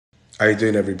How you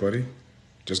doing, everybody?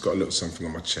 Just got a little something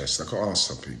on my chest. I got to ask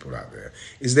some people out there.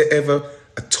 Is there ever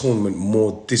a tournament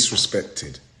more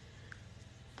disrespected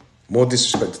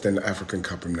than the African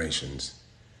Cup of Nations?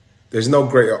 There's no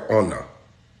greater honour,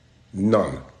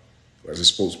 none, as a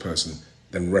sports person,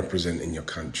 than representing your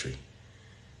country.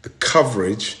 The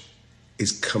coverage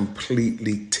is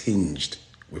completely tinged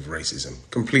with racism,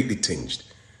 completely tinged.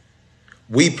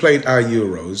 We played our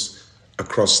Euros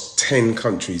across 10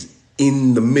 countries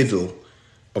in the middle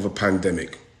of a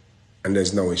pandemic, and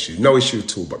there's no issue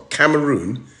at all. But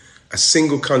Cameroon, a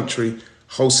single country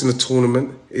hosting a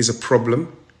tournament, is a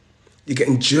problem. You're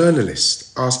getting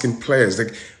journalists asking players,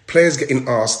 players getting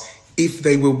asked if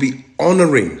they will be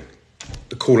honouring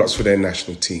the call-ups for their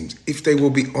national teams, if they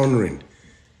will be honouring.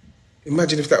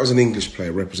 Imagine if that was an English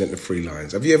player representing the Three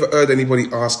Lions. Have you ever heard anybody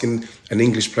asking an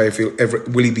English player if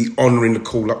will he be honouring the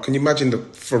call-up? Can you imagine the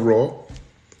furore?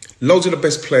 Loads of the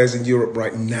best players in Europe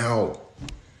right now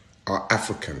are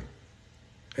African.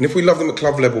 And if we love them at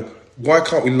club level, why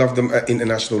can't we love them at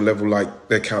international level like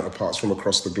their counterparts from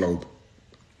across the globe?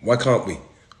 Why can't we?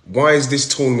 Why is this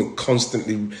tournament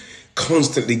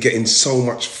constantly getting so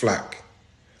much flack?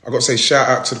 I've got to say shout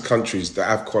out to the countries that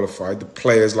have qualified, the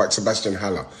players like Sebastian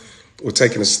Haller, who are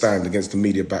taking a stand against the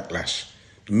media backlash.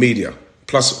 The media,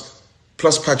 plus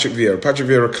Patrick Vieira. Patrick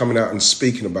Vieira coming out and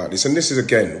speaking about this. And this is,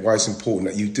 again, why it's important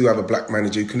that you do have a black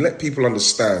manager who can let people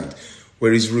understand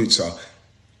where his roots are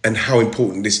and how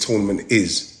important this tournament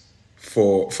is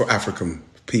for African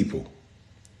people.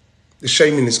 The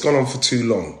shaming has gone on for too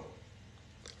long.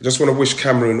 I just want to wish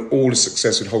Cameroon all the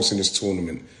success with hosting this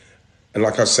tournament. And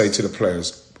like I say to the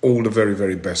players, all the very,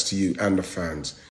 very best to you and the fans.